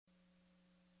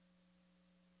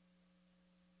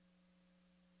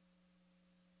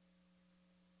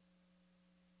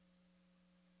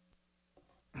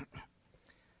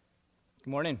Good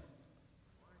morning.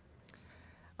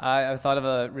 I thought of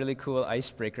a really cool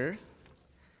icebreaker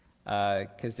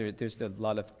because there's a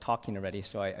lot of talking already,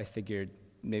 so I figured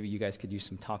maybe you guys could use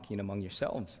some talking among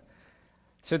yourselves.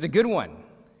 So it's a good one.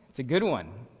 It's a good one.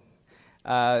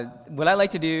 What I'd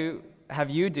like to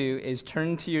have you do is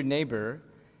turn to your neighbor,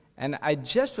 and I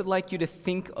just would like you to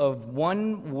think of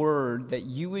one word that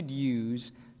you would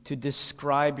use to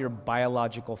describe your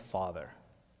biological father,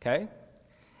 okay?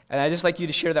 And I'd just like you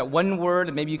to share that one word,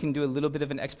 and maybe you can do a little bit of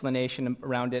an explanation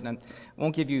around it. And I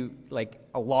won't give you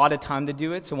a lot of time to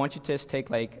do it, so I want you to just take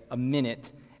a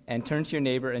minute and turn to your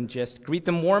neighbor and just greet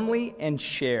them warmly and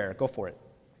share. Go for it.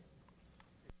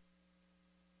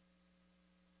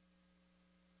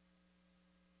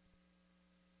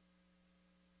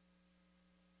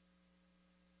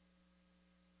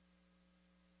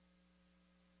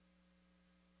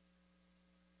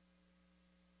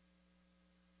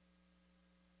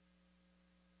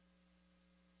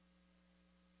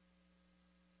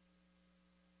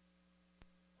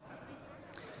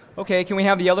 Okay, can we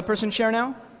have the other person share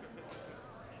now?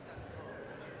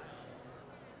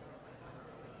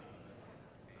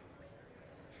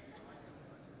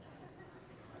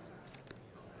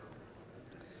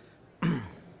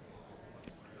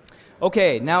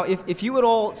 Okay, now if you would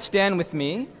all stand with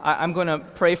me, I'm going to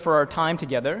pray for our time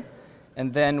together,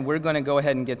 and then we're going to go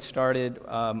ahead and get started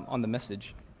on the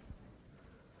message.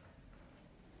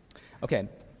 Okay.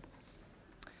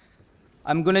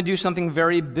 I'm going to do something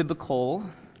very biblical,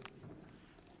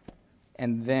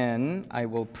 and then I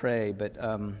will pray. But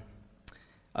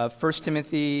 1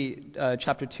 Timothy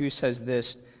chapter 2 says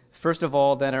this, "First of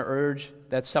all, then I urge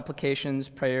that supplications,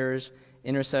 prayers,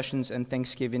 intercessions, and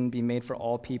thanksgiving be made for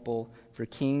all people, for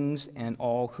kings and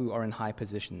all who are in high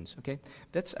positions." Okay?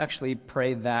 Let's actually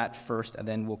pray that first, and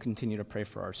then we'll continue to pray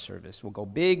for our service. We'll go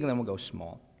big, and then we'll go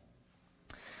small.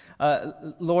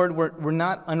 Lord, we're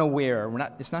not unaware.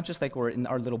 It's not just like we're in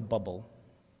our little bubble.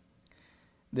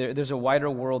 There's a wider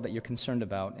world that you're concerned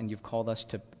about, and you've called us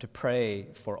to pray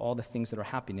for all the things that are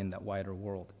happening in that wider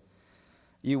world.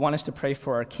 You want us to pray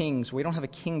for our kings. We don't have a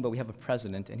king, but we have a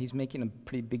president, and he's making a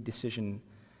pretty big decision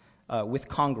with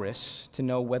Congress to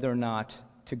know whether or not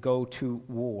to go to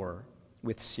war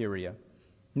with Syria.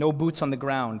 No boots on the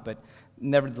ground, but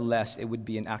nevertheless, it would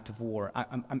be an act of war.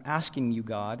 I'm asking you,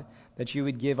 God, that you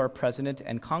would give our president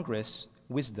and Congress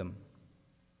wisdom,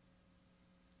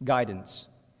 guidance.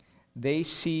 They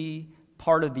see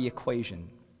part of the equation.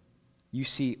 You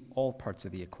see all parts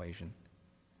of the equation.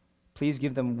 Please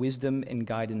give them wisdom and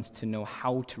guidance to know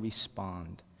how to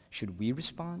respond. Should we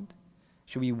respond?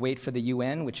 Should we wait for the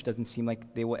UN, which doesn't seem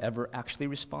like they will ever actually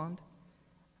respond?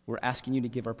 We're asking you to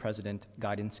give our president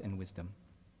guidance and wisdom.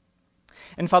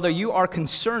 And Father, you are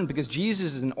concerned because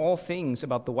Jesus is in all things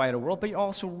about the wider world, but you're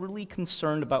also really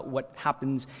concerned about what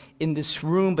happens in this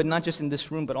room, but not just in this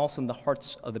room, but also in the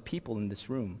hearts of the people in this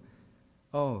room.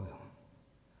 Oh.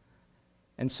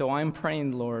 And so I'm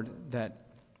praying, Lord, that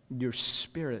your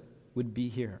Spirit would be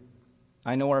here.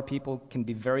 I know our people can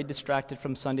be very distracted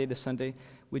from Sunday to Sunday.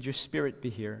 Would your Spirit be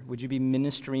here? Would you be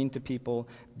ministering to people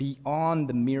beyond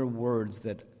the mere words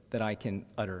that I can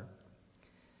utter?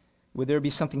 Would there be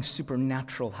something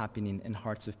supernatural happening in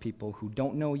hearts of people who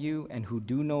don't know you and who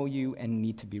do know you and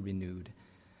need to be renewed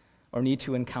or need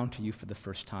to encounter you for the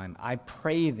first time? I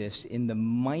pray this in the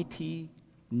mighty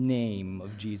name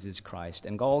of Jesus Christ.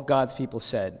 And all God's people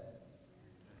said,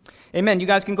 amen. You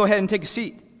guys can go ahead and take a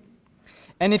seat.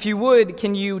 And if you would,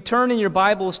 can you turn in your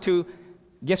Bibles to,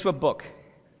 guess what book?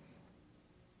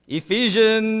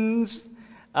 Ephesians.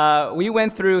 We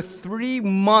went through 3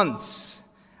 months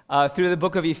through the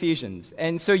book of Ephesians.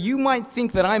 And so you might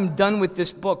think that I'm done with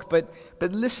this book, but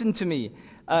listen to me.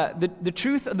 The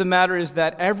truth of the matter is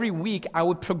that every week I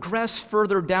would progress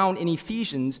further down in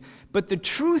Ephesians, but the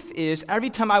truth is every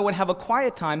time I would have a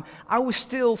quiet time, I was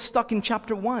still stuck in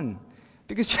chapter 1,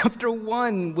 because chapter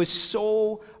 1 was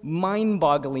so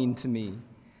mind-boggling to me.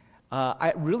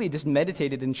 I really just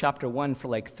meditated in chapter 1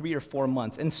 for 3 or 4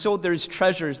 months, and so there's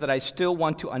treasures that I still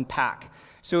want to unpack.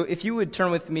 So if you would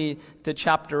turn with me to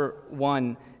chapter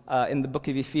 1 in the book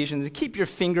of Ephesians, keep your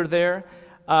finger there.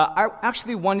 I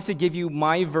actually wanted to give you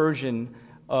my version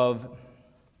of,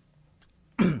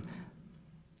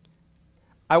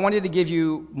 I wanted to give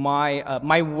you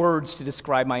my words to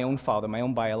describe my own father, my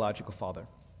own biological father.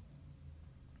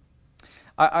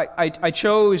 I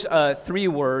chose 3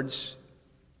 words: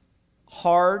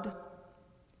 hard,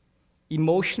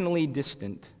 emotionally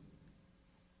distant,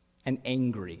 and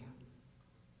angry.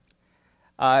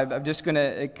 I'm just going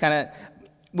to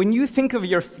when you think of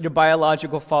your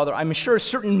biological father, I'm sure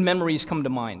certain memories come to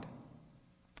mind.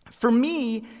 For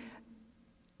me,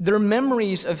 there are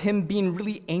memories of him being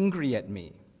really angry at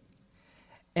me.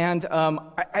 And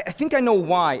I think I know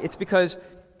why. It's because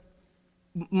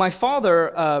my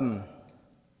father,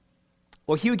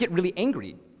 he would get really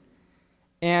angry.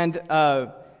 And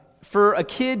for a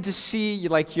kid to see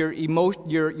like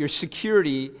your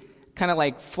security kind of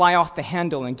like fly off the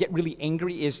handle and get really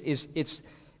angry it's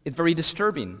very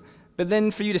disturbing. But then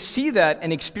for you to see that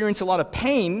and experience a lot of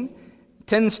pain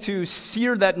tends to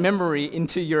sear that memory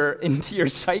into your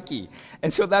psyche.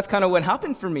 And so that's kind of what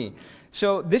happened for me.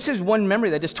 So this is one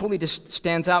memory that just totally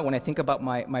stands out when I think about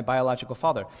my biological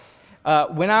father.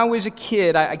 When I was a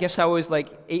kid, I guess I was like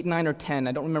 8, 9, or 10,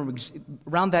 I don't remember,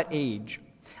 around that age,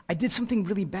 I did something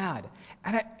really bad.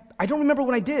 And I don't remember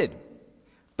what I did.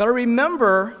 But I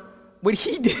remember what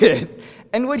he did.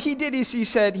 And what he did is he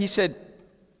said,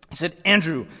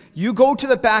 Andrew, you go to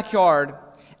the backyard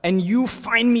and you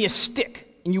find me a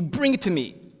stick and you bring it to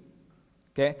me.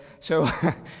 Okay? So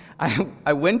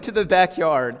I went to the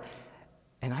backyard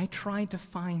and I tried to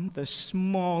find the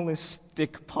smallest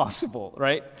stick possible,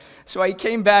 right? So I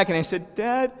came back and I said,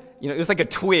 Dad, it was like a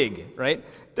twig, right?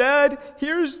 Dad,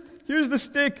 here's the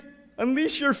stick.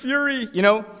 Unleash your fury,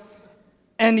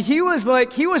 And he was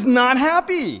not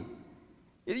happy.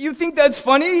 You think that's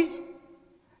funny?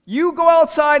 You go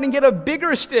outside and get a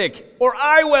bigger stick, or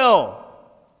I will.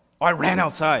 I ran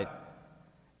outside,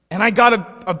 and I got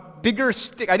a bigger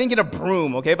stick. I didn't get a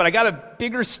broom, okay, but I got a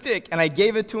bigger stick, and I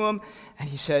gave it to him, and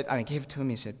he said,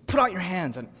 put out your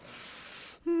hands, and,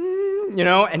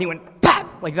 and he went, pat,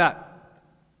 like that.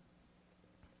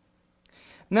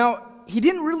 Now, he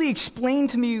didn't really explain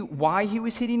to me why he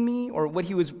was hitting me or what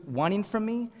he was wanting from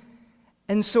me,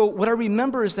 and so what I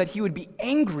remember is that he would be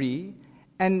angry,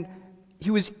 and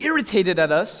he was irritated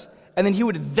at us, and then he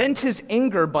would vent his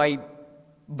anger by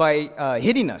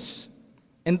hitting us.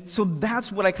 And so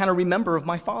that's what I kind of remember of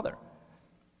my father.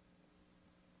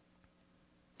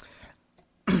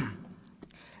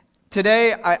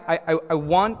 Today, I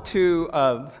want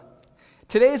to...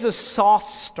 today is a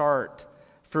soft start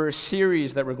for a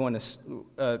series that we're going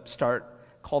to start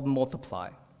called Multiply.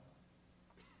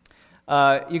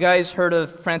 You guys heard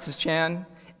of Francis Chan?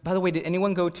 By the way, did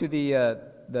anyone go to the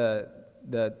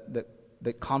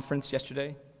conference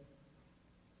yesterday?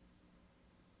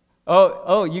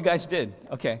 Oh, you guys did.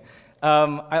 Okay.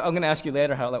 I'm going to ask you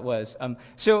later how that was.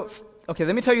 Okay,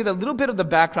 let me tell you a little bit of the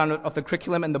background of the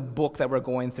curriculum and the book that we're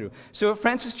going through. So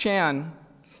Francis Chan,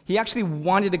 he actually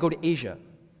wanted to go to Asia.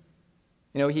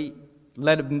 He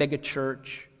led a mega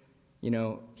church,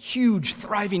 huge,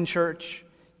 thriving church,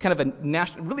 kind of a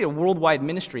national, really a worldwide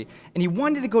ministry. And he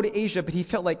wanted to go to Asia, but he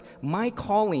felt like my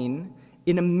calling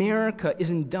in America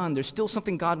isn't done. There's still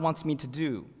something God wants me to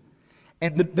do.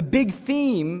 And the big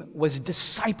theme was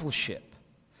discipleship.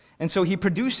 And so he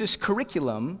produced this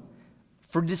curriculum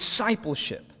for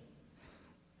discipleship.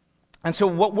 And so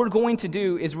what we're going to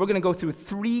do is we're going to go through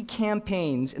 3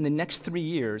 campaigns in the next 3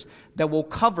 years that will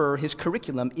cover his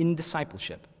curriculum in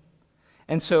discipleship.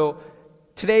 And so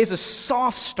today is a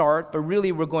soft start, but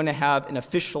really we're going to have an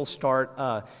official start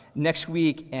next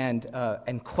week, and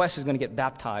Quest is going to get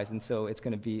baptized, and so it's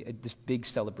going to be this big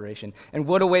celebration. And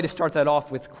what a way to start that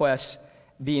off with Quest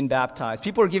being baptized.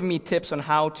 People are giving me tips on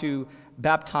how to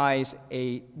baptize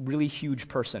a really huge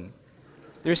person.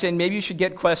 They're saying maybe you should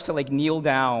get Quest to kneel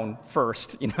down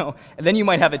first, and then you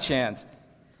might have a chance.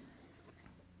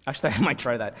 Actually, I might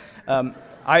try that.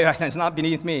 It's not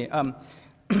beneath me.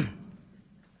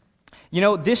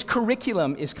 This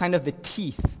curriculum is kind of the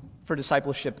teeth for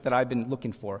discipleship that I've been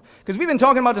looking for. Because we've been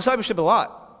talking about discipleship a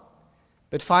lot.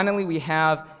 But finally, we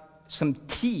have some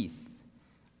teeth,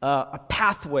 a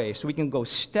pathway, so we can go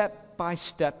step by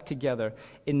step together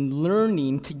in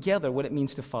learning together what it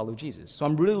means to follow Jesus. So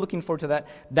I'm really looking forward to that.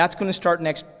 That's going to start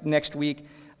next week.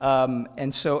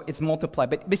 And so it's Multiply.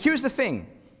 But here's the thing.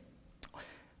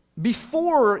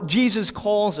 Before Jesus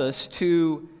calls us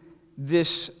to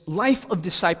this life of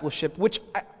discipleship, which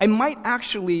I might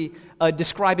actually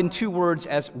describe in 2 words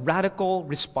as radical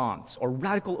response or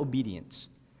radical obedience.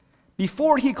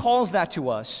 Before he calls that to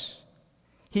us,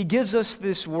 he gives us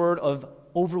this word of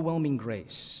overwhelming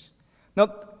grace.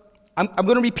 Now, I'm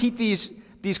going to repeat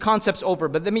these concepts over,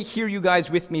 but let me hear you guys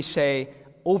with me say,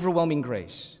 overwhelming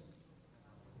grace.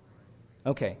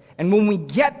 Okay, and when we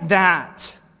get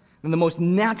that, then the most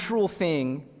natural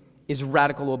thing is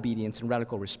radical obedience and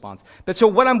radical response. But so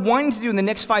what I'm wanting to do in the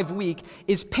next 5 weeks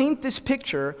is paint this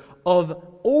picture of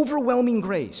overwhelming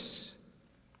grace.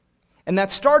 And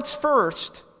that starts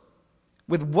first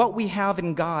with what we have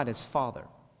in God as Father.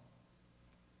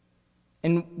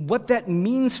 And what that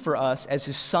means for us as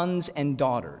His sons and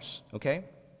daughters, okay?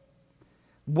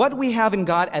 What we have in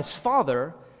God as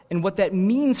Father and what that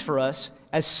means for us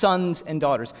as sons and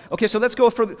daughters. Okay, so let's go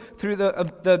through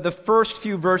the first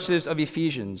few verses of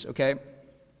Ephesians, okay?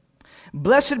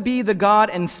 Blessed be the God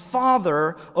and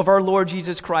Father of our Lord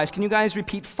Jesus Christ. Can you guys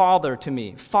repeat Father to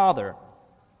me? Father.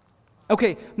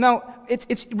 Okay, now,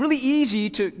 it's really easy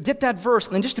to get that verse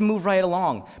and then just to move right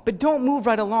along. But don't move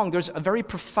right along. There's a very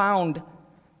profound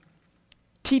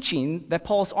teaching that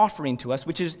Paul is offering to us,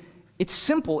 which is, it's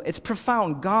simple, it's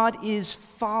profound. God is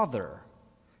Father.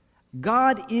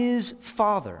 God is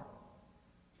Father.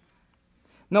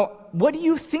 Now, what do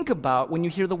you think about when you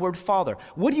hear the word Father?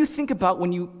 What do you think about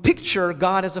when you picture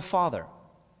God as a father?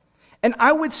 And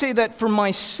I would say that for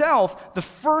myself, the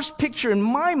first picture in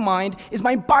my mind is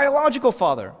my biological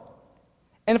father.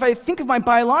 And if I think of my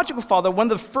biological father,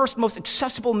 one of the first most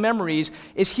accessible memories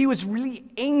is he was really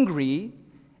angry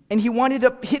and he wanted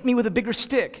to hit me with a bigger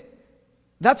stick.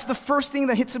 That's the first thing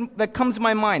that comes to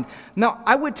my mind. Now,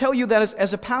 I would tell you that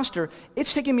as a pastor,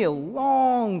 it's taken me a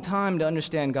long time to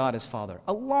understand God as Father.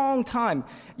 A long time.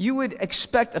 You would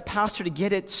expect a pastor to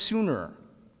get it sooner.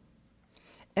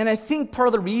 And I think part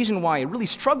of the reason why I really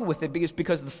struggle with it is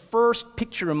because the first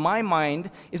picture in my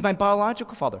mind is my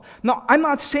biological father. Now, I'm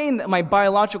not saying that my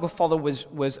biological father was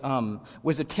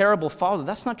a terrible father.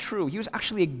 That's not true. He was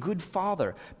actually a good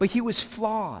father, but he was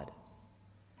flawed.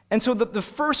 And so the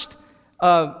first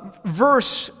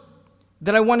verse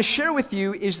that I want to share with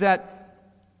you is that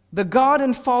the God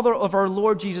and Father of our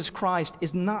Lord Jesus Christ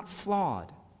is not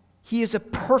flawed. He is a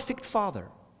perfect Father.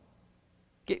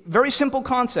 Okay, very simple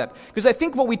concept. Because I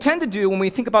think what we tend to do when we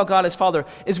think about God as Father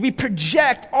is we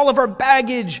project all of our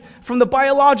baggage from the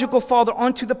biological father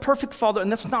onto the perfect Father,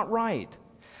 and that's not right.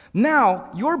 Now,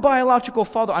 your biological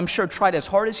father, I'm sure, tried as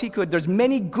hard as he could. There's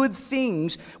many good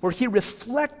things where he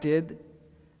reflected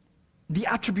the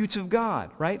attributes of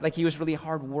God, right? Like he was really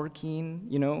hardworking,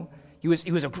 He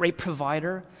was a great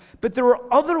provider. But there were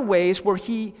other ways where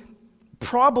he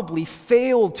probably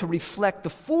failed to reflect the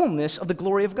fullness of the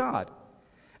glory of God.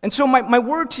 And so my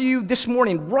word to you this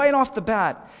morning, right off the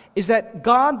bat, is that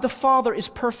God the Father is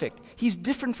perfect. He's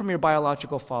different from your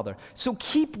biological father. So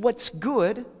keep what's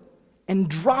good and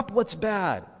drop what's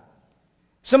bad.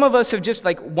 Some of us have just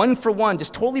one for one,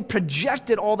 just totally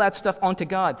projected all that stuff onto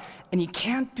God. And you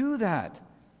can't do that.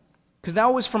 Because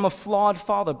that was from a flawed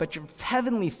father, but your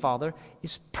heavenly Father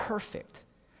is perfect.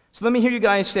 So let me hear you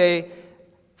guys say,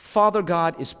 Father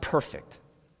God is perfect.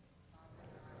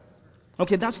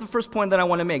 Okay, that's the first point that I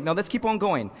want to make. Now let's keep on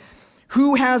going.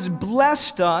 Who has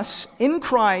blessed us in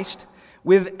Christ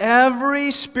with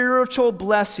every spiritual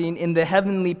blessing in the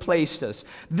heavenly places.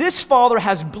 This Father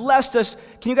has blessed us.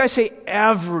 Can you guys say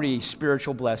every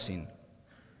spiritual blessing?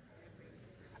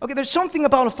 Okay, there's something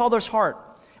about a father's heart.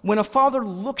 When a father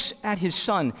looks at his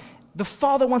son, the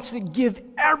father wants to give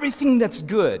everything that's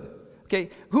good. Okay,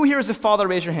 who here is a father?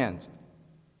 Raise your hand.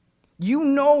 You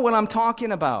know what I'm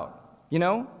talking about,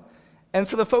 And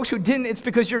for the folks who didn't, it's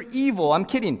because you're evil. I'm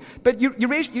kidding. But you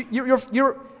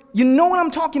know what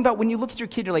I'm talking about when you look at your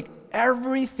kid, you're like,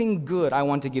 everything good I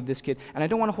want to give this kid, and I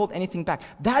don't want to hold anything back.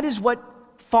 That is what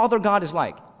Father God is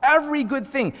like. Every good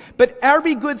thing. But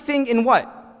every good thing in what?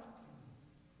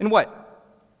 In what?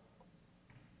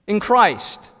 In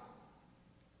Christ.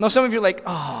 Now some of you are like,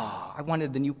 I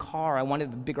wanted the new car, I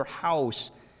wanted the bigger house.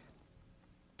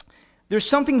 There's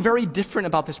something very different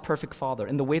about this perfect Father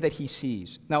and the way that he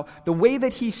sees. Now, the way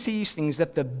that he sees things,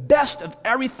 that the best of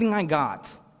everything I got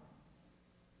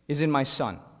is in my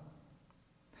son.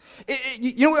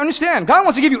 Understand, God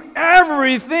wants to give you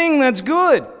everything that's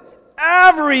good.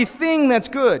 Everything that's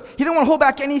good. He doesn't want to hold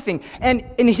back anything. And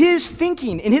in his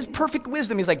thinking, in his perfect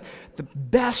wisdom, he's like, the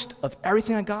best of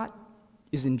everything I got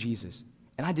is in Jesus.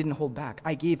 And I didn't hold back.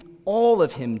 I gave all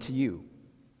of him to you.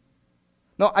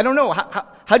 No, I don't know.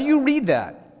 How do you read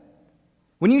that?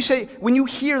 When you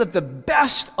hear that the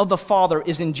best of the Father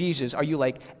is in Jesus, are you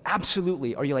like,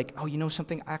 absolutely? Are you like, oh, you know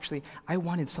something? Actually, I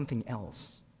wanted something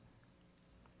else.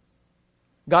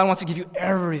 God wants to give you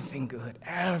everything good,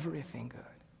 everything good.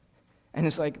 And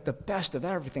it's like, the best of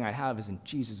everything I have is in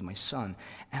Jesus, my Son,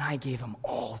 and I gave him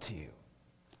all to you.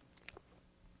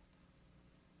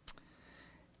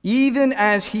 Even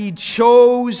as he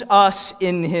chose us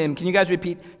in him. Can you guys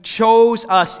repeat? Chose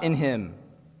us in him.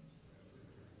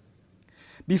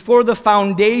 Before the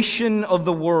foundation of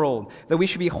the world, that we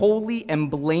should be holy and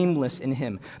blameless in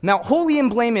him. Now, holy and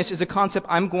blameless is a concept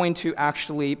I'm going to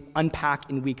actually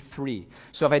unpack in week 3.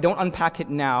 So if I don't unpack it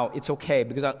now, it's okay,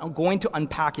 because I'm going to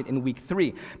unpack it in week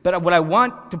 3. But what I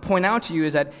want to point out to you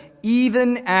is that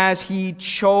even as he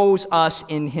chose us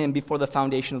in him before the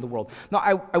foundation of the world. Now,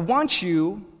 I want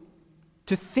you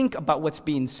to think about what's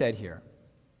being said here.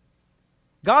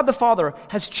 God the Father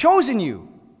has chosen you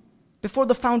before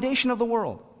the foundation of the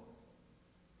world.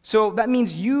 So that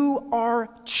means you are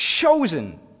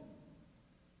chosen.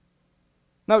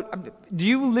 Now, did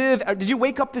you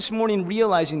wake up this morning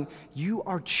realizing you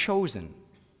are chosen?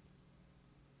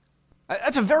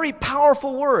 That's a very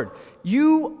powerful word.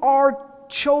 You are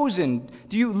chosen.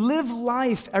 Do you live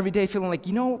life every day feeling like,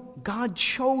 God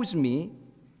chose me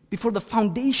before the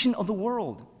foundation of the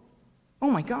world?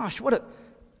 Oh my gosh, what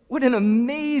an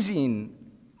amazing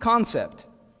concept.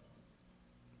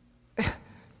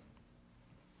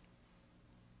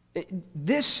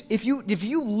 If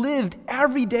you lived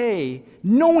every day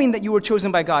knowing that you were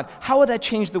chosen by God, how would that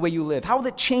change the way you live? How would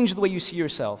that change the way you see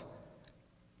yourself?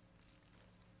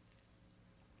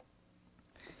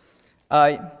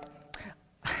 I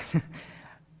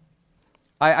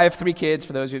have 3 kids,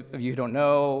 for those of you who don't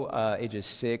know, ages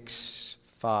 6,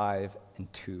 5,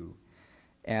 and 2.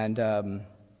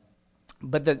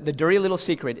 But the dirty little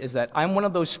secret is that I'm one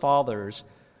of those fathers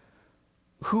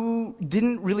who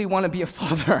didn't really want to be a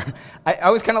father. I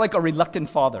was kind of like a reluctant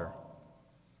father.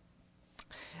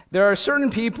 There are certain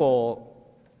people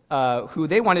who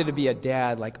they wanted to be a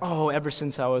dad, like, ever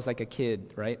since I was like a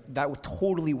kid, right? That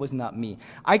totally was not me.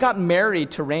 I got married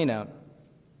to Raina,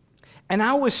 and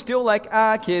I was still like,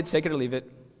 kids, take it or leave it.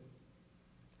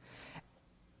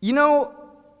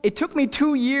 It took me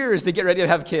 2 years to get ready to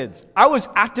have kids. I was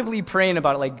actively praying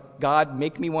about it, like, God,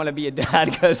 make me want to be a dad,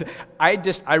 because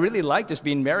I really like just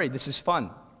being married. This is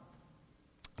fun.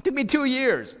 It took me 2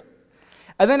 years.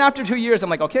 And then after 2 years, I'm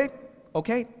like,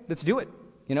 okay, let's do it.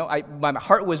 My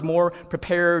heart was more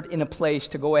prepared in a place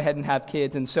to go ahead and have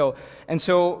kids. And so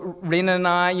Raina and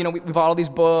I, we bought all these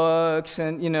books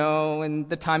and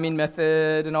the timing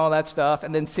method and all that stuff.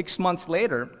 And then 6 months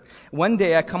later, one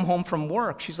day I come home from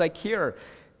work. She's like, here,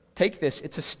 take this.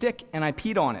 It's a stick, and I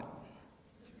peed on it.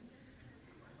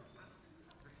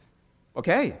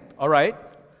 Okay, all right.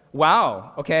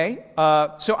 Wow, okay.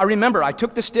 So I remember I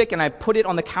took the stick and I put it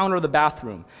on the counter of the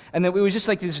bathroom. And then it was just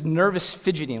like this nervous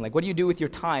fidgeting, like, what do you do with your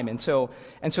time? And so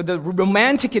the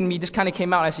romantic in me just kind of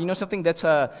came out. I said, something,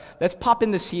 let's pop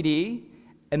in the CD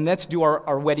and let's do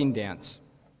our wedding dance.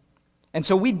 And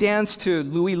so we danced to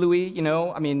Louie,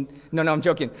 no, I'm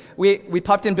joking. We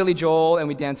popped in Billy Joel and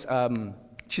we danced,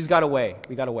 She's Got Away.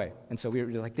 We got away. And so we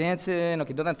were like dancing.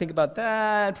 Okay, don't think about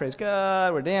that. Praise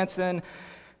God. We're dancing.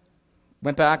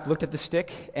 Went back, looked at the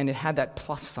stick, and it had that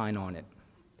plus sign on it.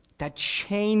 That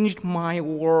changed my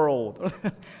world.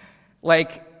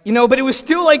 But it was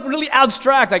still like really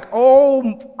abstract. Like,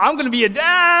 I'm going to be a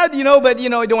dad, but, I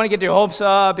don't want to get your hopes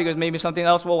up because maybe something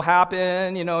else will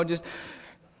happen, And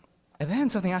then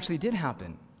something actually did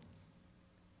happen.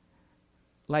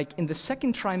 Like in the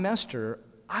second trimester,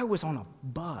 I was on a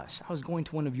bus. I was going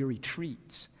to one of your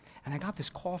retreats. And I got this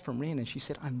call from Raina, and she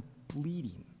said, I'm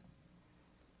bleeding.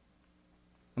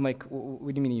 I'm like,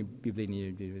 what do you mean you're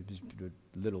bleeding?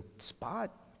 A little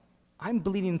spot? I'm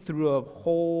bleeding through a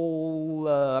whole,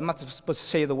 I'm not supposed to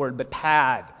say the word, but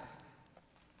pad.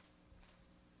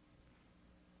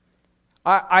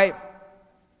 I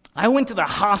went to the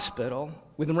hospital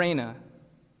with Raina,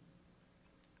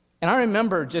 and I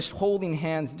remember just holding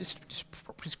hands and just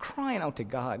crying out to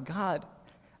God. God,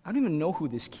 I don't even know who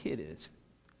this kid is.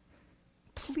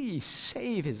 Please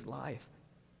save his life.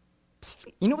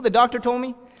 Please. You know what the doctor told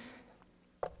me?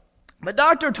 The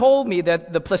doctor told me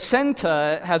that the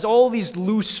placenta has all these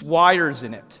loose wires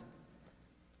in it,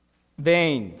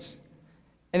 veins.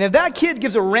 And if that kid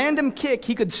gives a random kick,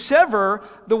 he could sever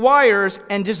the wires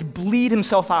and just bleed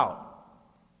himself out.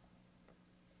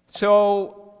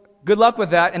 So, good luck with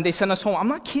that, and they sent us home. I'm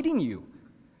not kidding you.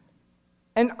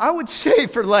 And I would say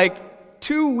for like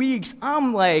 2 weeks,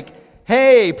 I'm like,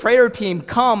 hey, prayer team,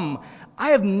 come.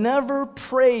 I have never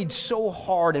prayed so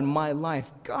hard in my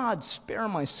life. God, spare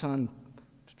my son.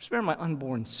 Spare my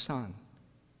unborn son.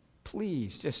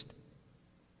 Please, just,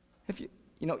 if you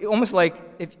almost like,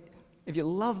 if you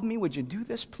love me, would you do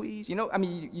this, please?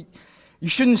 You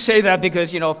shouldn't say that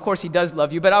because, of course he does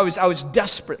love you, but I was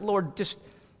desperate. Lord, just,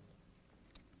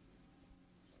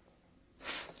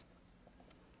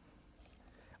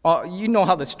 you know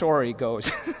how the story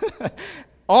goes.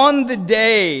 On the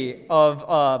day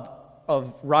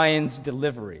of Ryan's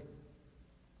delivery,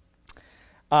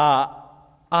 it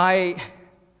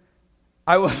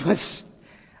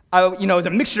was a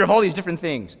mixture of all these different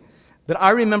things. But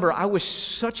I remember I was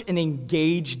such an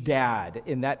engaged dad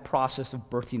in that process of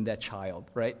birthing that child,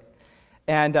 right?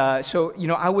 And so,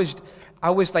 I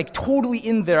was like totally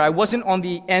in there. I wasn't on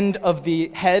the end of the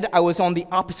head. I was on the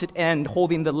opposite end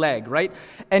holding the leg, right?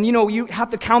 And, you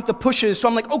have to count the pushes. So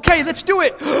I'm like, okay, let's do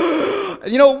it.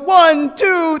 1,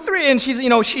 2, 3. And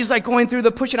she's like going through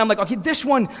the push. And I'm like, okay, this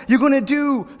one you're going to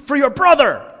do for your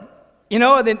brother.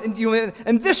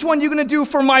 And this one you're going to do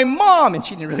for my mom. And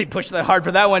she didn't really push that hard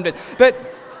for that one. But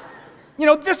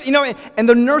and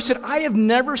the nurse said, I have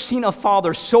never seen a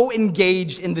father so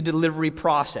engaged in the delivery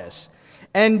process.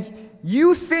 And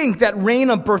you think that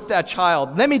Raina birthed that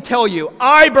child. Let me tell you,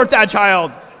 I birthed that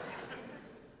child.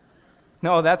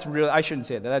 No, that's really, I shouldn't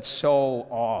say that. That's so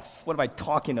off. What am I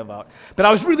talking about? But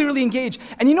I was really, really engaged.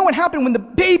 And you know what happened when the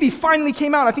baby finally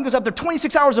came out? I think it was after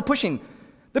 26 hours of pushing.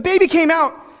 The baby came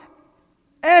out,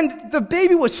 and the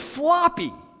baby was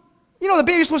floppy. The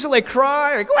baby's supposed to like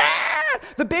cry, like, wah!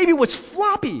 The baby was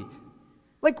floppy.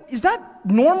 Like, is that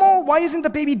normal? Why isn't the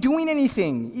baby doing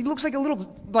anything? He looks like a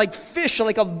little, like, fish,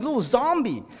 like a little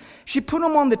zombie. She put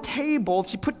him on the table.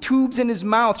 She put tubes in his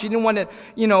mouth. She didn't want to,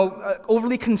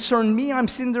 overly concern me. I'm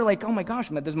sitting there like, oh my gosh,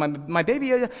 this is my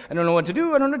baby. I don't know what to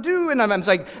do. I don't know what to do. And I'm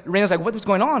like, Raina's like, what's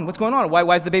going on? What's going on?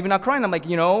 Why is the baby not crying? I'm like,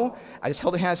 I just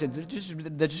held her hand and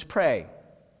said, just pray.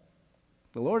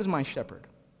 The Lord is my shepherd.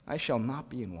 I shall not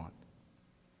be in want.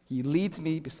 He leads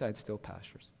me beside still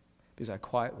pastures. Beside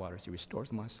quiet waters, he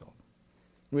restores my soul.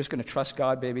 We're just going to trust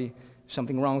God, baby. There's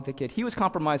something wrong with the kid. He was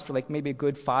compromised for like maybe a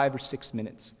good 5 or 6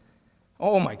 minutes.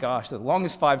 Oh my gosh, the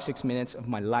longest 5, 6 minutes of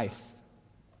my life.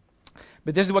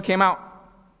 But this is what came out.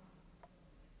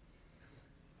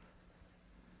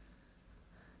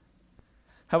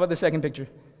 How about the second picture?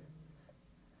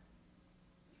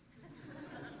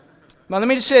 Now, let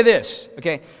me just say this,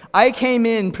 okay? I came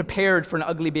in prepared for an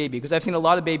ugly baby because I've seen a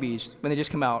lot of babies when they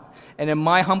just come out, and in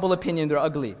my humble opinion, they're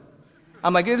ugly.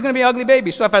 I'm like, it's going to be an ugly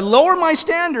baby. So if I lower my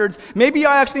standards, maybe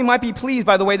I actually might be pleased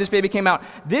by the way this baby came out.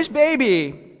 This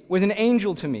baby was an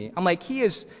angel to me. I'm like,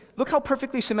 look how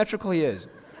perfectly symmetrical he is.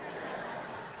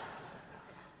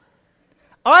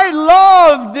 I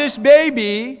loved this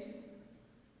baby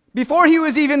before he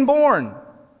was even born.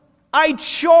 I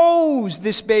chose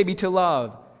this baby to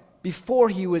love before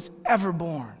he was ever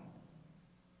born.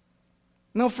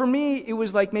 No, for me, it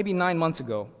was like maybe 9 months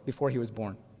ago before he was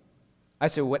born. I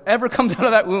said, whatever comes out of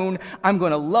that wound, I'm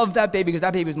going to love that baby because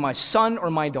that baby is my son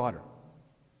or my daughter.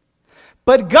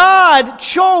 But God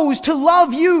chose to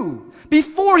love you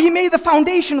before he made the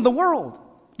foundation of the world.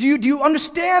 Do you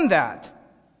understand that?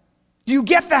 Do you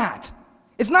get that?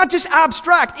 It's not just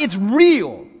abstract, it's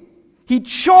real. He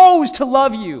chose to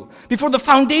love you before the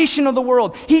foundation of the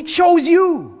world. He chose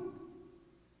you.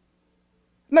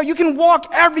 Now, you can walk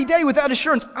every day with that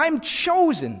assurance. I'm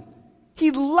chosen.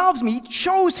 He loves me. He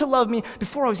chose to love me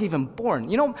before I was even born.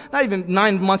 Not even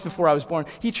 9 months before I was born.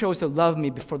 He chose to love me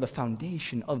before the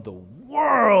foundation of the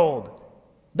world.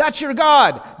 That's your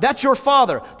God. That's your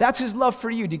Father. That's his love for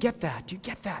you. Do you get that? Do you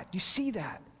get that? Do you see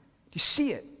that? Do you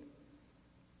see it?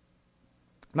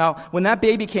 Now, when that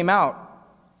baby came out,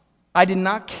 I did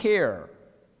not care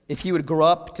if he would grow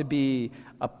up to be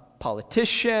a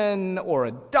politician or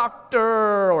a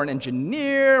doctor or an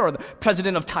engineer or the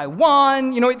president of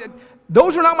Taiwan.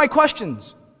 Those were not my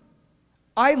questions.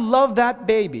 I love that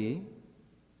baby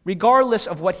regardless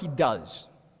of what he does.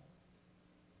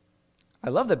 I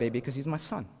love that baby because he's my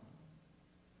son.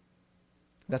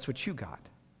 That's what you got.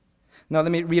 Now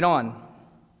let me read on.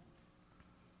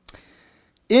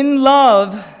 In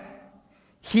love,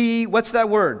 what's that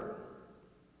word?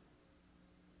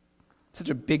 Such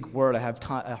a big word, I have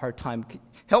a hard time.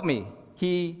 Help me.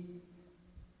 You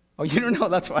don't know,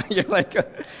 that's why you're like,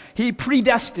 he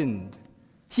predestined.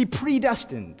 He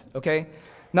predestined, okay?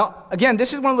 Now, again,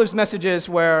 this is one of those messages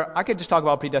where I could just talk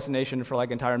about predestination for like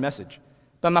an entire message,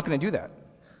 but I'm not going to do that.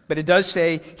 But it does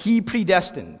say he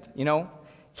predestined,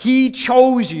 He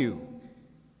chose you.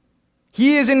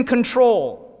 He is in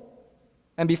control.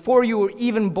 And before you were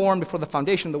even born, before the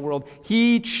foundation of the world,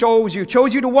 he chose you.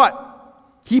 Chose you to what?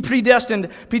 He predestined.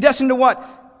 Predestined to what?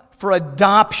 For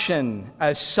adoption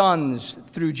as sons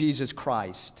through Jesus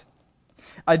Christ.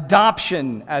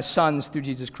 Adoption as sons through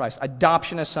Jesus Christ.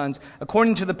 Adoption as sons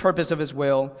according to the purpose of his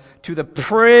will, to the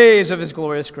praise of his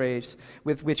glorious grace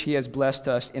with which he has blessed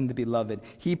us in the beloved.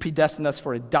 He predestined us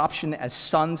for adoption as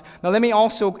sons. Now let me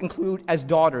also include as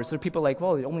daughters. There are people like,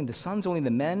 well, only the sons, only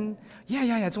the men?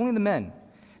 Yeah, it's only the men.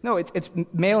 No, it's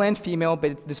male and female,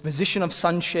 but this position of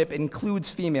sonship includes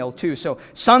female too. So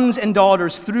sons and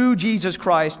daughters through Jesus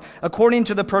Christ, according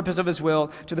to the purpose of his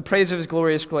will, to the praise of his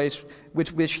glorious grace,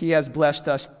 with which he has blessed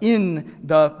us in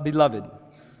the beloved.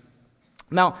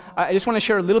 Now, I just want to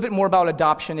share a little bit more about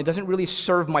adoption. It doesn't really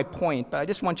serve my point, but I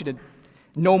just want you to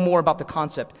know more about the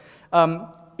concept.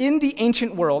 In the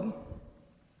ancient world,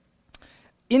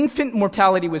 infant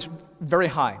mortality was very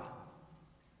high.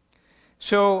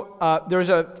 So there's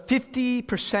a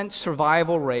 50%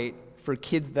 survival rate for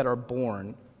kids that are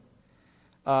born.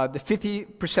 The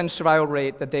 50% survival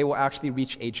rate that they will actually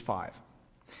reach age 5.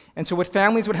 And so what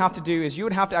families would have to do is you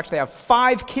would have to actually have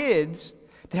 5 kids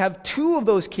to have 2 of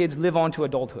those kids live on to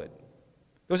adulthood.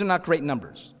 Those are not great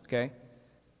numbers, okay?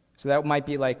 So that might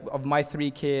be like, of my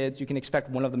 3 kids, you can expect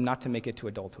one of them not to make it to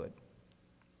adulthood.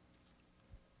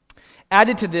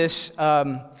 Added to this,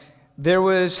 there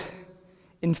was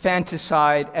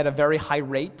infanticide at a very high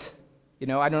rate. I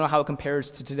don't know how it compares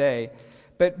to today.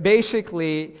 But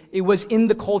basically, it was in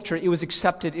the culture, it was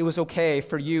accepted, it was okay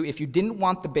for you if you didn't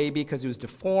want the baby because it was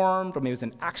deformed, or maybe it was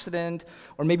an accident,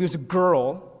 or maybe it was a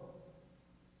girl,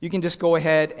 you can just go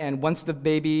ahead and once the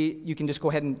baby, you can just go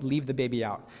ahead and leave the baby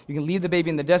out. You can leave the baby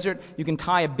in the desert, you can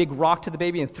tie a big rock to the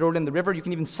baby and throw it in the river, you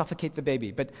can even suffocate the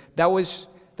baby. But that was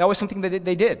something that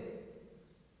they did.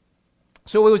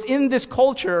 So it was in this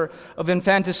culture of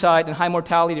infanticide and high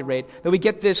mortality rate that we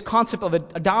get this concept of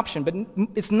adoption, but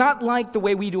it's not like the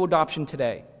way we do adoption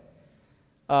today.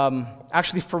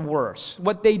 Actually, for worse.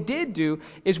 What they did do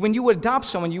is when you would adopt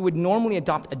someone, you would normally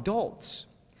adopt adults.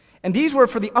 And these were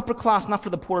for the upper class, not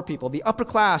for the poor people. The upper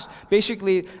class,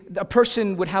 basically, a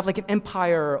person would have like an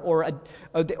empire, or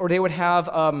they would have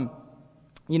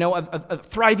a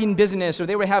thriving business, or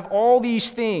they would have all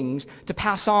these things to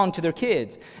pass on to their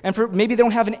kids. And maybe they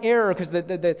don't have an heir because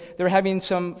they're having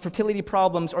some fertility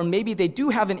problems, or maybe they do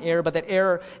have an heir, but that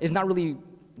heir is not really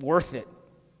worth it.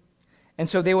 And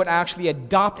so they would actually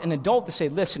adopt an adult to say,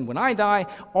 listen, when I die,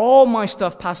 all my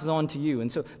stuff passes on to you.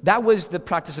 And so that was the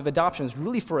practice of adoption. It's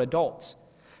really for adults.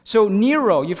 So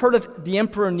Nero, you've heard of the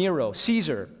Emperor Nero,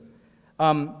 Caesar.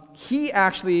 He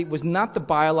actually was not the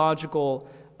biological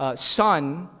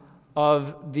son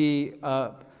of the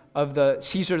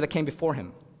Caesar that came before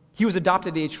him. He was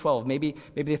adopted at age 12. Maybe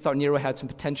they thought Nero had some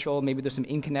potential. Maybe there's some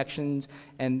in-connections.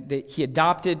 And he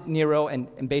adopted Nero,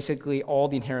 and basically all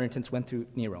the inheritance went through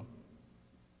Nero.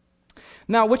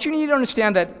 Now, what you need to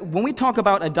understand that when we talk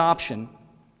about adoption,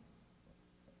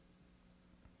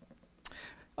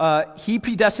 He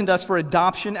predestined us for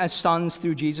adoption as sons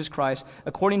through Jesus Christ,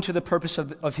 according to the purpose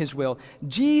of His will.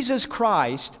 Jesus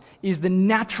Christ is the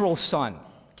natural son.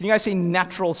 Can you guys say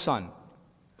natural son?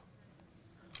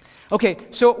 Okay,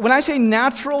 so when I say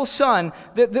natural son,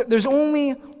 there's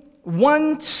only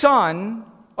one son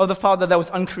of the Father that was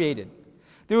uncreated.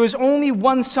 There was only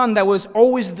one Son that was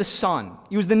always the Son.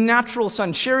 He was the natural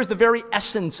Son, shares the very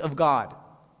essence of God.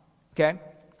 Okay?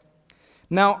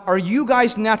 Now, are you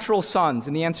guys natural sons?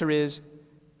 And the answer is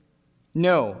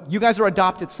no. You guys are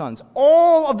adopted sons.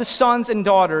 All of the sons and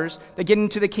daughters that get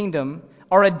into the kingdom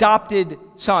are adopted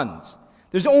sons.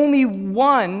 There's only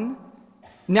one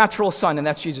natural son, and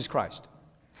that's Jesus Christ.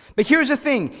 But here's the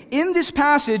thing. In this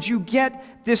passage, you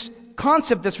get this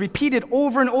concept that's repeated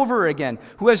over and over again,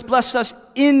 who has blessed us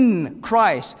in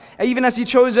Christ, even as He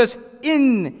chose us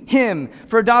in Him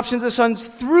for adoption as sons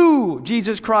through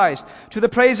Jesus Christ, to the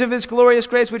praise of His glorious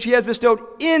grace which He has bestowed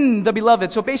in the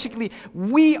Beloved. So basically,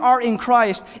 we are in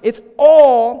Christ. It's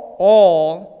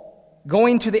all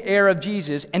going to the heir of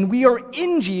Jesus, and we are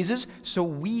in Jesus, so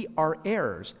we are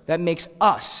heirs. That makes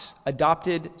us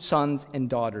adopted sons and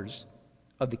daughters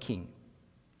of the King.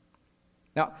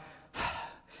 Now,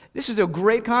 this is a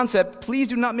great concept. Please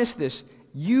do not miss this.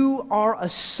 You are a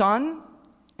son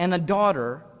and a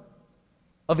daughter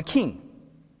of a king.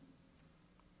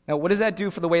 Now, what does that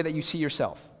do for the way that you see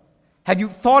yourself? Have you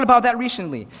thought about that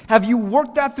recently? Have you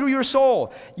worked that through your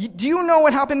soul? Do you know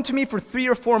what happened to me for 3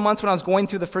 or 4 months when I was going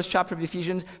through the first chapter of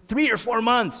Ephesians? 3 or 4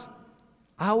 months.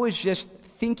 I was just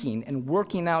thinking and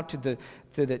working out to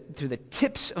the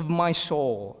tips of my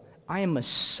soul. I am a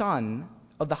son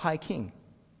of the High King.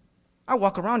 I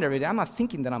walk around every day. I'm not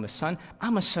thinking that I'm a son.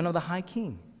 I'm a son of the High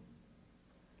King.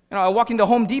 I walk into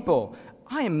Home Depot.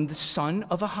 I am the son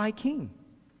of a High King.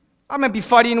 I might be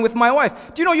fighting with my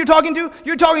wife. Do you know who you're talking to?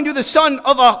 You're talking to the son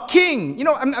of a king.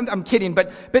 I'm kidding,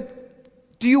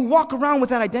 but do you walk around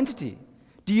with that identity?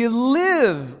 Do you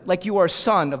live like you are a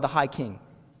son of the High King?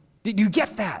 Do you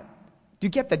get that? Do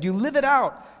you get that? Do you live it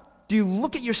out? Do you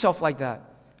look at yourself like that?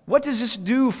 What does this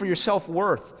do for your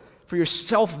self-worth? For your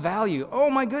self-value? Oh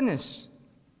my goodness.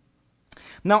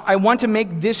 Now, I want to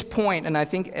make this point, and I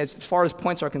think as far as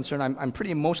points are concerned, I'm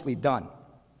pretty mostly done.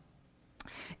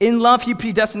 In love, He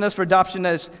predestined us for adoption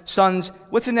as sons.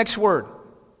 What's the next word?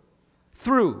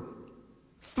 Through.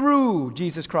 Through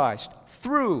Jesus Christ.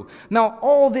 Through. Now,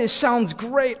 all this sounds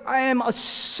great. I am a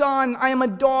son. I am a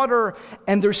daughter.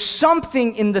 And there's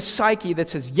something in the psyche that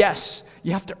says, yes,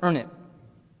 you have to earn it.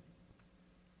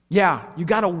 Yeah, you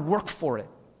got to work for it.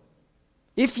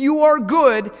 If you are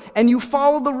good and you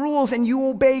follow the rules and you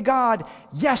obey God,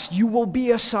 yes, you will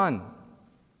be a son.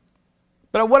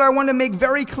 But what I want to make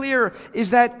very clear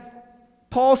is that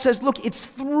Paul says, look, it's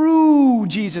through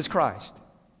Jesus Christ.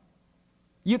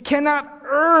 You cannot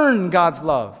earn God's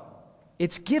love.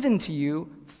 It's given to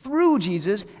you through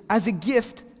Jesus as a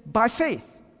gift by faith.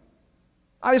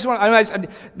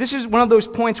 This is one of those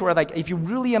points where, like, if you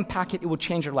really unpack it, it will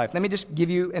change your life. Let me just give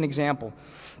you an example.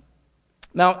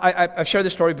 Now, I've shared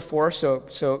this story before,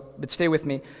 but stay with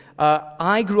me.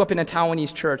 I grew up in a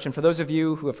Taiwanese church, and for those of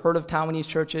you who have heard of Taiwanese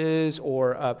churches,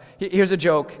 or here's a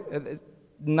joke,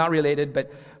 not related,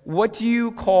 but what do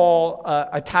you call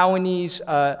a Taiwanese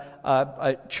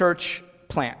church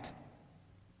plant?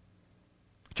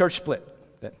 Church split.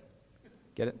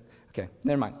 Get it? Okay,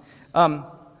 never mind.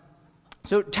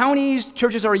 So Taiwanese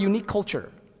churches are a unique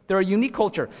culture. They're a unique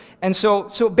culture. And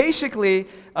so basically,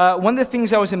 one of the things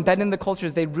that was embedded in the culture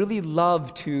is they really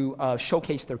love to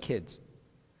showcase their kids.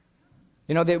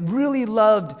 You know, they really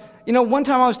loved, one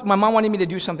time my mom wanted me to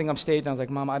do something upstage, and I was like,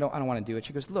 Mom, I don't want to do it.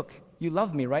 She goes, look, you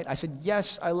love me, right? I said,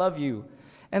 yes, I love you.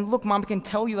 And look, Mom, I can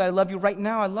tell you that I love you right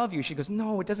now. I love you. She goes,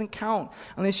 no, it doesn't count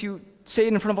unless you say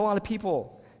it in front of a lot of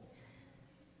people.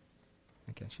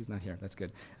 Okay, she's not here. That's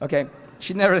good. Okay,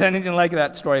 she never had anything like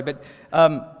that story, but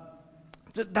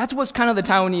that's what's kind of the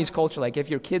Taiwanese culture. Like, if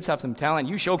your kids have some talent,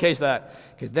 you showcase that,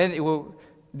 because then it will,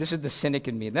 this is the cynic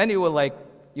in me, then it will,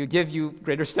 give you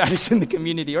greater status in the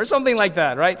community or something like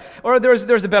that, right? Or there's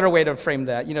a better way to frame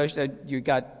that. You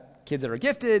got kids that are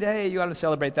gifted, hey, you ought to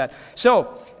celebrate that.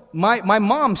 So my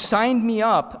mom signed me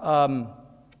up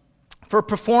for a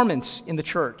performance in the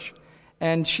church,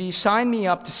 and she signed me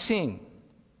up to sing.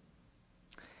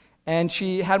 And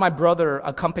she had my brother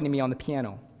accompany me on the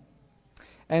piano.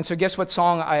 And so guess what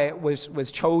song I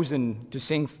was chosen to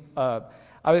sing?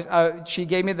 She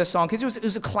gave me the song, because it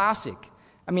was a classic.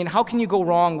 I mean, how can you go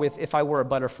wrong with If I Were a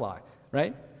Butterfly,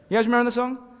 right? You guys remember the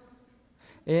song?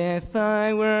 If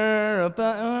I were a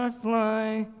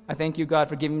butterfly, I thank you, God,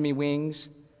 for giving me wings.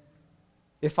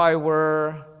 If I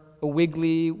were a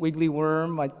wiggly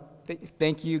worm, I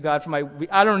thank you, God, for my...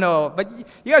 I don't know, but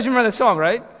you guys remember that song,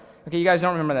 right? Okay, you guys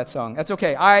don't remember that song. That's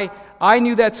okay. I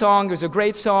knew that song. It was a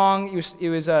great song.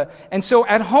 And so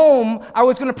at home, I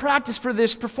was going to practice for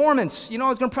this performance.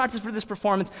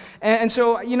 And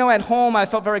so, at home, I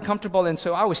felt very comfortable. And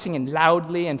so I was singing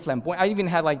loudly and flamboyant. I even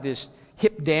had this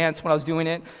hip dance when I was doing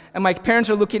it. And my parents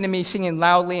are looking at me singing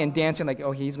loudly and dancing like,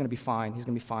 oh, he's going to be fine. He's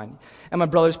going to be fine. And my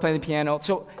brother's playing the piano.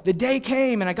 So the day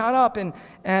came, and I got up,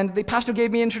 and the pastor gave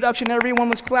me an introduction. Everyone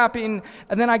was clapping.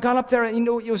 And then I got up there, and,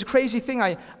 it was a crazy thing.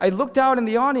 I looked out in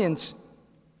the audience.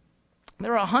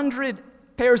 There were 100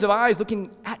 pairs of eyes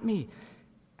looking at me.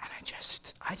 And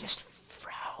I just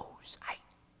froze.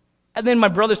 And then my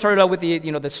brother started out with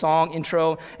the song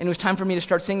intro, and it was time for me to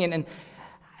start singing. And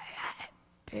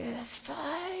if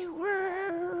I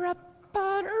were a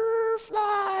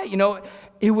butterfly,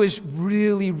 it was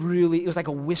really, it was like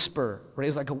a whisper,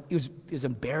 right? It was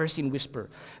an embarrassing whisper.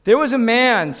 There was a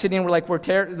man sitting where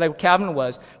Calvin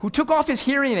was, who took off his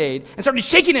hearing aid and started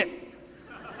shaking it.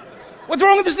 What's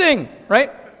wrong with this thing,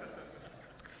 right?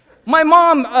 My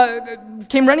mom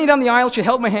came running down the aisle. She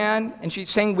held my hand, and she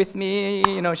sang with me.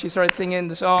 She started singing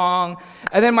the song.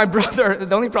 And then my brother,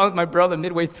 the only problem with my brother,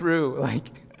 midway through,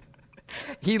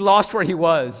 he lost where he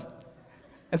was.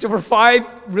 And so for 5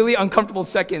 really uncomfortable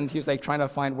seconds, he was trying to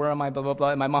find, where am I, blah, blah,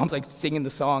 blah. And my mom's singing the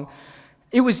song.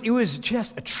 It was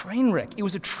just a train wreck. It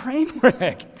was a train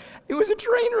wreck.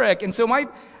 And so my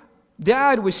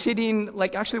dad was sitting,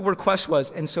 actually where Quest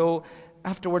was. And so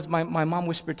afterwards, my mom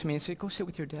whispered to me and said, go sit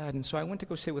with your dad. And so I went to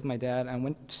go sit with my dad. I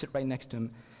went to sit right next to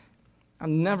him. I'll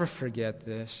never forget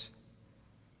this.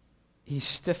 He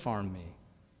stiff-armed me.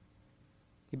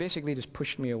 He basically just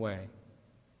pushed me away.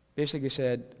 Basically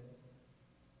said,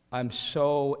 I'm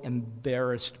so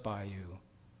embarrassed by you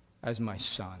as my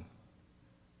son.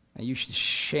 And you should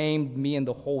shame me and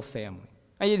the whole family.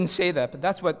 I didn't say that, but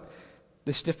that's what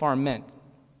the stiff arm meant.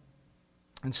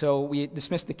 And so we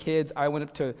dismissed the kids. I went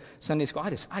up to Sunday school.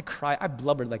 I cried. I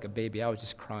blubbered like a baby. I was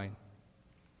just crying.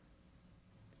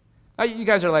 Now, you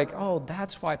guys are like, oh,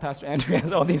 that's why Pastor Andrew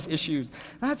has all these issues.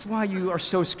 That's why you are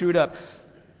so screwed up.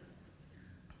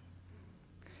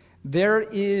 There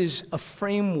is a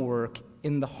framework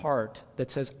in the heart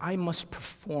that says, I must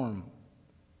perform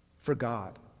for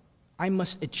God. I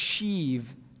must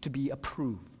achieve to be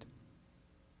approved.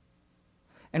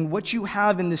 And what you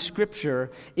have in the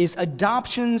scripture is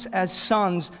adoptions as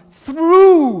sons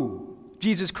through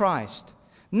Jesus Christ,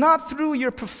 not through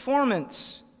your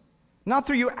performance, not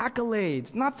through your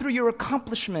accolades, not through your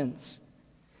accomplishments.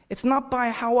 It's not by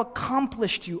how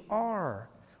accomplished you are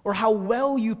or how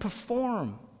well you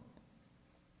perform.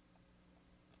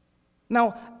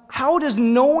 Now, how does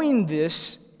knowing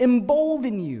this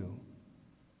embolden you?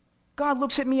 God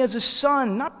looks at me as a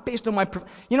son, not based on my...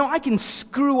 I can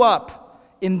screw up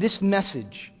in this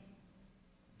message.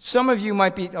 Some of you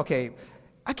might be, okay,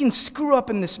 I can screw up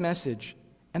in this message,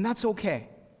 and that's okay,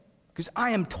 because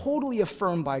I am totally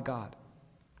affirmed by God.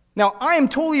 Now, I am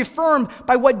totally affirmed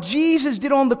by what Jesus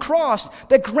did on the cross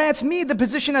that grants me the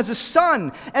position as a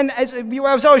son. And as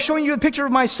I was showing you the picture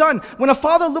of my son, when a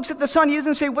father looks at the son, he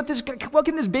doesn't say, what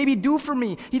can this baby do for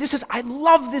me? He just says, I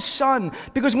love this son,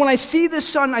 because when I see this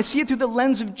son, I see it through the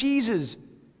lens of Jesus.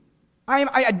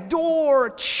 I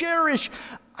adore, cherish.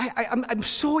 I'm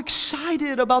so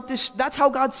excited about this. That's how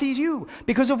God sees you,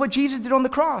 because of what Jesus did on the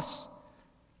cross.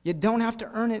 You don't have to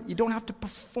earn it. You don't have to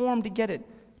perform to get it,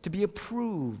 to be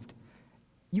approved.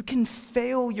 You can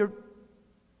fail your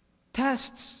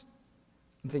tests.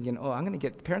 I'm thinking, the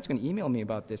parents are going to email me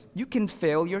about this. You can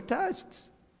fail your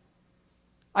tests.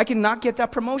 I cannot get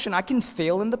that promotion. I can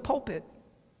fail in the pulpit.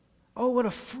 Oh, what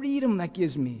a freedom that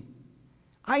gives me.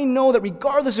 I know that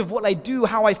regardless of what I do,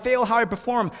 how I fail, how I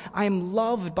perform, I am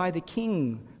loved by the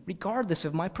King, regardless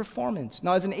of my performance.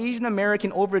 Now, as an Asian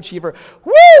American overachiever,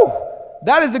 woo!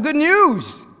 That is the good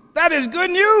news. That is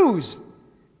good news.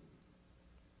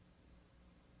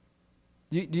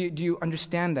 Do you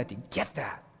understand that? Do you get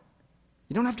that?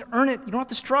 You don't have to earn it. You don't have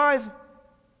to strive.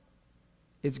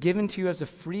 It's given to you as a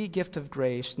free gift of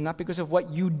grace, not because of what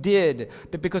you did,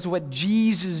 but because of what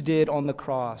Jesus did on the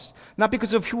cross. Not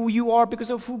because of who you are, because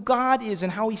of who God is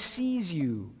and how He sees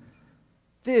you.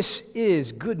 This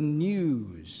is good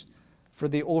news for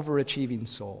the overachieving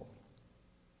soul.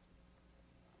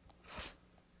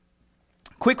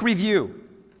 Quick review.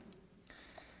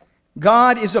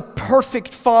 God is a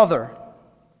perfect Father.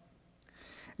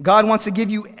 God wants to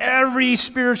give you every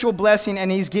spiritual blessing,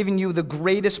 and He's giving you the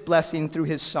greatest blessing through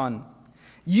His Son.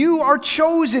 You are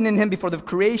chosen in Him before the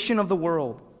creation of the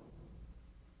world.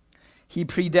 He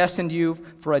predestined you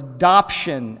for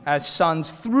adoption as sons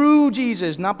through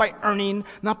Jesus, not by earning,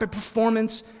 not by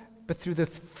performance, but through the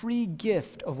free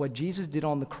gift of what Jesus did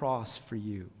on the cross for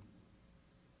you.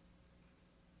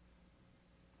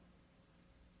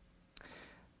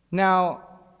 Now,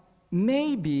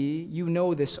 maybe you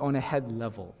know this on a head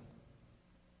level.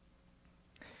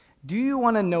 Do you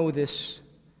want to know this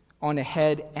on a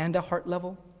head and a heart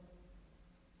level?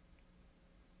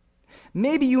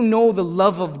 Maybe you know the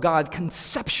love of God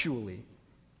conceptually.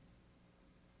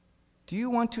 Do you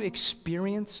want to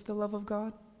experience the love of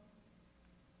God?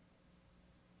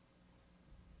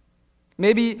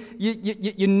 Maybe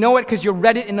you know it because you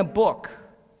read it in a book.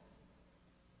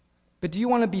 But do you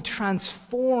want to be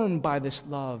transformed by this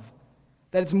love?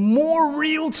 That it's more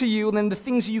real to you than the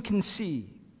things you can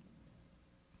see?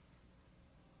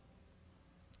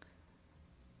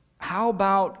 How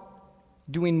about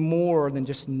doing more than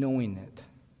just knowing it,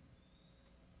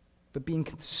 but being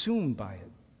consumed by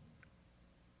it?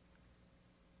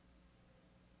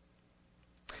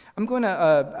 I'm going to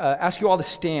ask you all to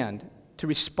stand to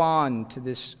respond to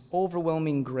this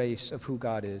overwhelming grace of who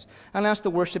God is. I'm going to ask the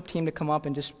worship team to come up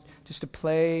and just to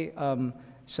play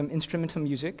some instrumental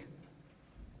music.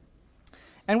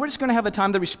 And we're just going to have a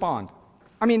time to respond.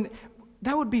 I mean,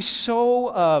 that would be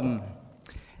so...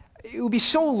 it would be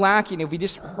so lacking if we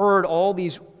just heard all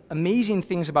these amazing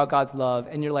things about God's love,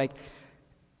 and you're like,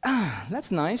 that's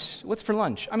nice. What's for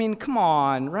lunch? I mean, come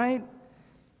on, right?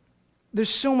 There's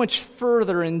so much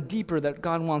further and deeper that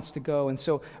God wants to go. And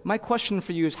so my question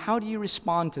for you is, how do you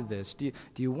respond to this? Do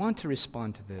you want to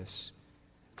respond to this?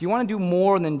 Do you want to do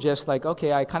more than just like,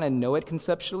 okay, I kind of know it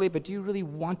conceptually, but do you really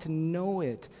want to know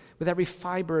it with every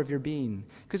fiber of your being?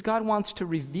 Because God wants to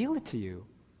reveal it to you.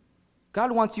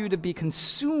 God wants you to be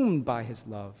consumed by His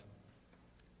love.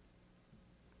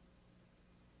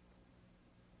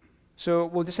 So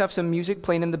we'll just have some music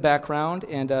playing in the background.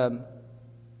 And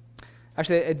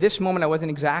actually, at this moment, I wasn't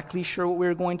exactly sure what we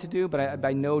were going to do, but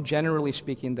I know, generally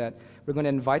speaking, that we're going to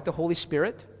invite the Holy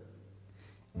Spirit,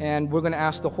 and we're going to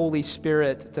ask the Holy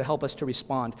Spirit to help us to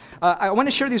respond. I want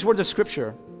to share these words of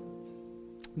Scripture.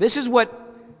 This is what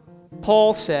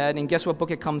Paul said, and guess what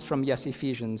book it comes from? Yes,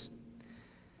 Ephesians.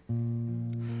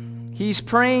 He's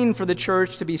praying for the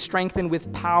church to be strengthened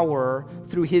with power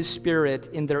through His Spirit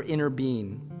in their inner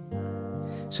being,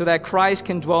 so that Christ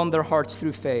can dwell in their hearts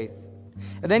through faith.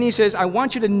 And then he says, I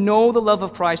want you to know the love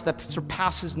of Christ that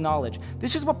surpasses knowledge.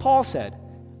 This is what Paul said.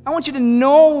 I want you to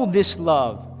know this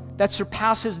love that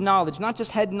surpasses knowledge, not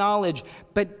just head knowledge,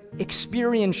 but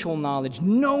experiential knowledge,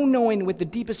 knowing with the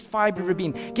deepest fiber of your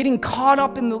being, getting caught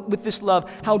up with this love,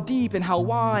 how deep and how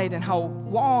wide and how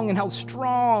long and how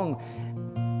strong.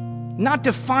 Not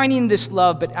defining this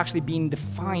love, but actually being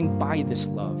defined by this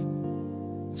love.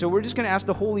 So we're just going to ask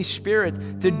the Holy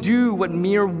Spirit to do what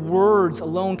mere words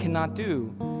alone cannot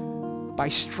do, by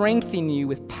strengthening you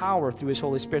with power through His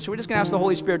Holy Spirit. So we're just going to ask the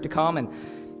Holy Spirit to come, and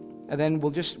then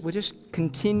we'll just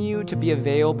continue to be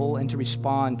available and to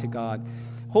respond to God.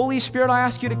 Holy Spirit, I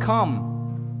ask you to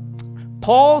come.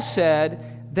 Paul said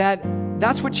that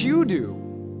that's what you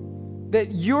do,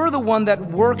 that you're the one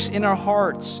that works in our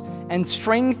hearts and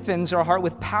strengthens our heart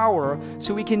with power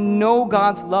so we can know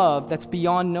God's love that's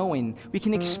beyond knowing. We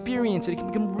can experience it. It can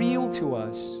become real to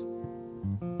us.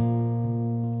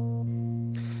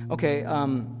 Okay,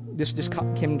 this just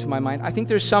came to my mind. I think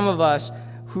there's some of us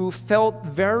who felt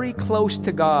very close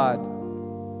to God,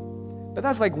 but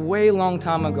that's like way long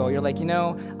time ago. You're like,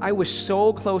 I was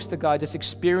so close to God, just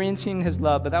experiencing His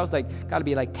love, but that was got to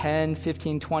be 10,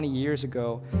 15, 20 years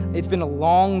ago. It's been a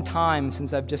long time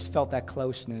since I've just felt that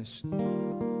closeness. And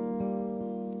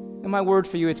my word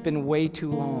for you, it's been way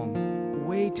too long,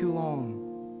 way too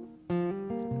long.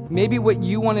 Maybe what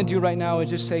you want to do right now is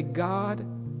just say, God,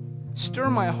 stir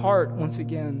my heart once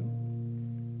again.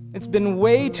 It's been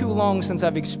way too long since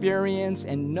I've experienced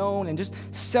and known and just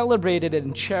celebrated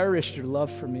and cherished your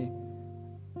love for me.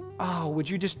 Oh, would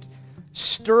you just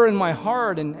stir in my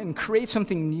heart and create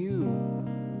something new?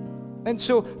 And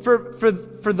so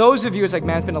for those of you, it's like,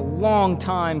 man, it's been a long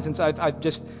time since I've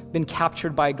just been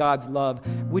captured by God's love.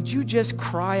 Would you just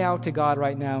cry out to God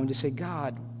right now and just say,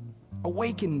 God,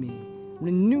 awaken me,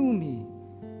 renew me.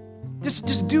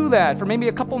 Just do that for maybe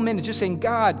a couple minutes, just saying,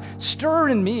 God, stir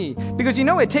in me. Because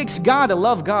it takes God to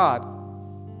love God.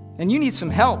 And you need some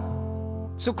help.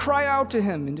 So cry out to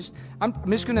Him. And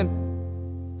I'm just going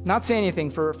to not say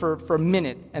anything for a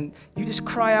minute. And you just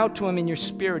cry out to Him in your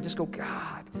spirit. Just go,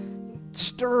 God,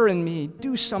 stir in me.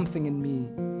 Do something in me.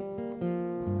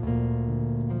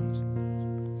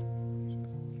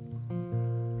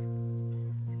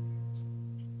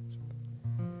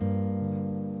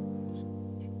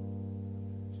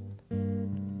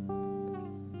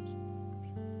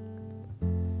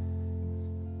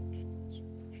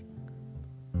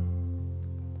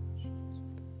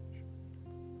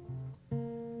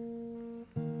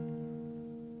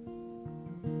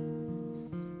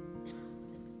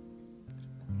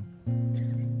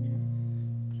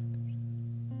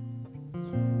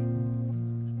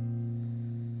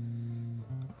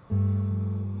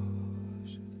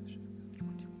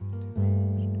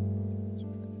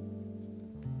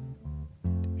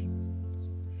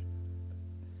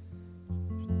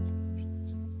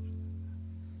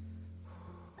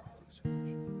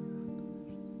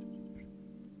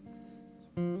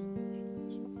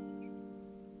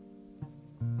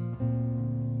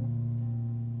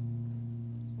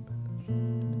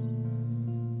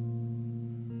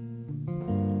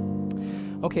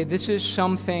 Okay, this is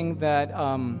something that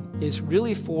is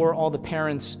really for all the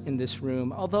parents in this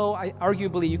room, although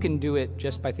arguably you can do it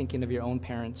just by thinking of your own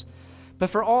parents. But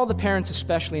for all the parents,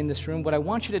 especially in this room, what I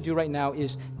want you to do right now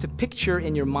is to picture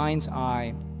in your mind's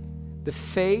eye the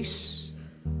face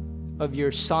of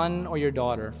your son or your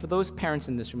daughter. For those parents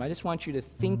in this room, I just want you to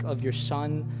think of your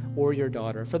son or your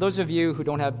daughter. For those of you who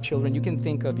don't have children, you can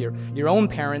think of your own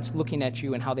parents looking at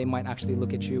you and how they might actually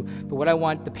look at you. But what I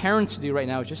want the parents to do right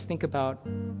now is just think about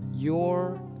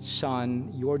your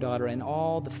son, your daughter, and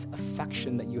all the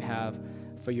affection that you have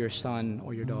for your son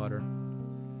or your daughter,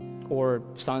 or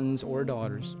sons or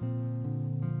daughters.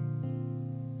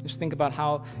 Just think about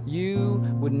how you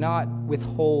would not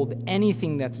withhold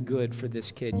anything that's good for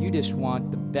this kid. You just want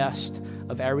the best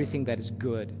of everything that is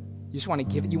good. You just want to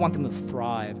give it. You want them to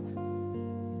thrive.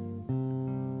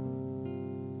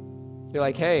 You're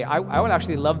like, hey, I would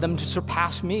actually love them to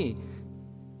surpass me.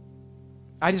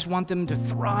 I just want them to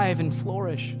thrive and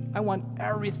flourish. I want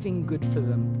everything good for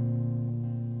them.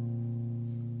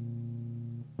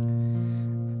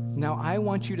 Now, I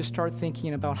want you to start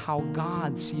thinking about how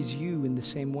God sees you in the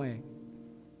same way.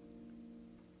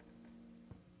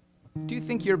 Do you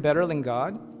think you're better than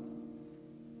God?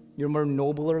 You're more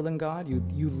nobler than God?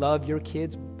 You love your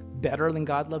kids better than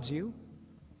God loves you?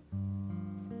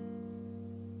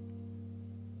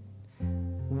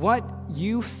 What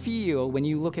you feel when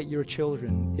you look at your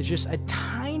children is just a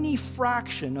tiny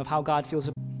fraction of how God feels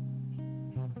about you.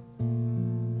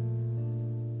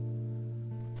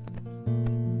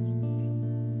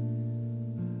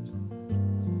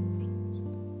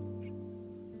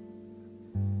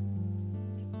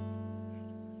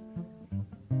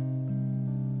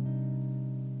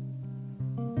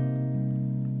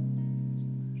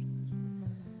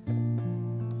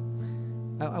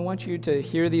 want you to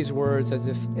hear these words as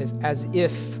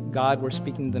if God were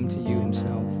speaking them to you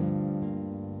himself.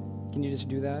 Can you just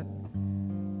do that?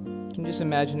 Can you just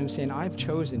imagine him saying, I've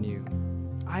chosen you.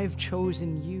 I've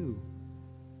chosen you.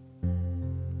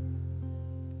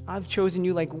 I've chosen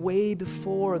you like way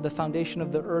before the foundation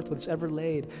of the earth was ever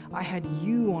laid. I had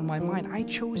you on my mind. I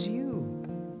chose you.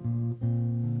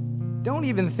 Don't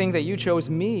even think that you chose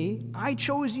me. I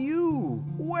chose you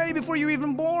way before you were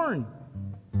even born.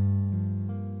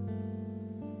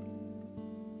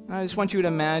 I just want you to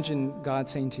imagine God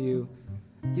saying to you,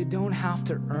 you don't have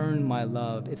to earn my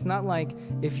love. It's not like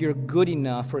if you're good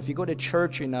enough or if you go to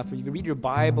church enough or you read your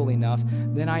Bible enough,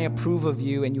 then I approve of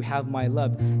you and you have my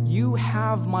love. You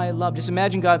have my love. Just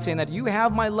imagine God saying that. You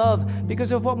have my love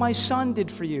because of what my Son did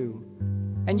for you.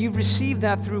 And you've received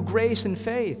that through grace and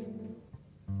faith.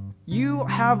 You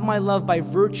have my love by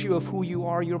virtue of who you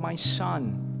are. You're my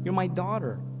son. You're my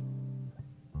daughter.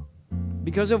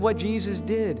 Because of what Jesus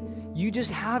did. You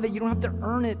just have it. You don't have to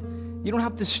earn it. You don't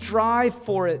have to strive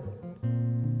for it.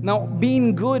 Now,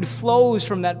 being good flows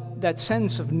from that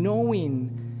sense of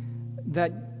knowing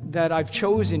that I've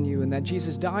chosen you and that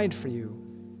Jesus died for you.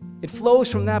 It flows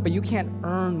from that, but you can't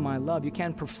earn my love. You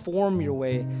can't perform your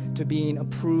way to being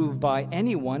approved by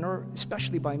anyone, or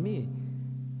especially by me.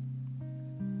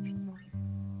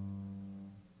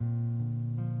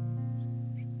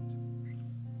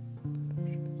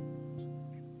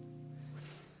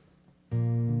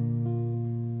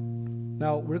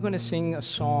 Now, we're going to sing a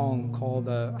song called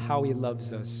How He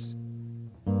Loves Us.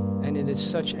 And it is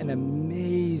such an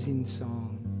amazing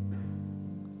song.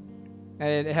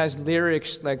 And it has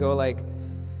lyrics that go like,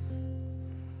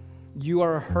 you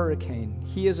are a hurricane.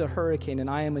 He is a hurricane, and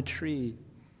I am a tree,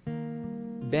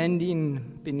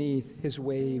 bending beneath His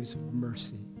waves of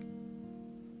mercy.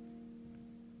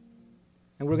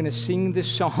 And we're going to sing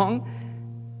this song,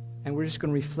 and we're just going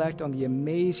to reflect on the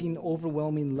amazing,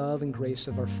 overwhelming love and grace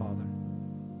of our Father.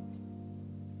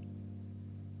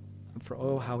 For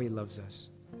oh, how He loves us.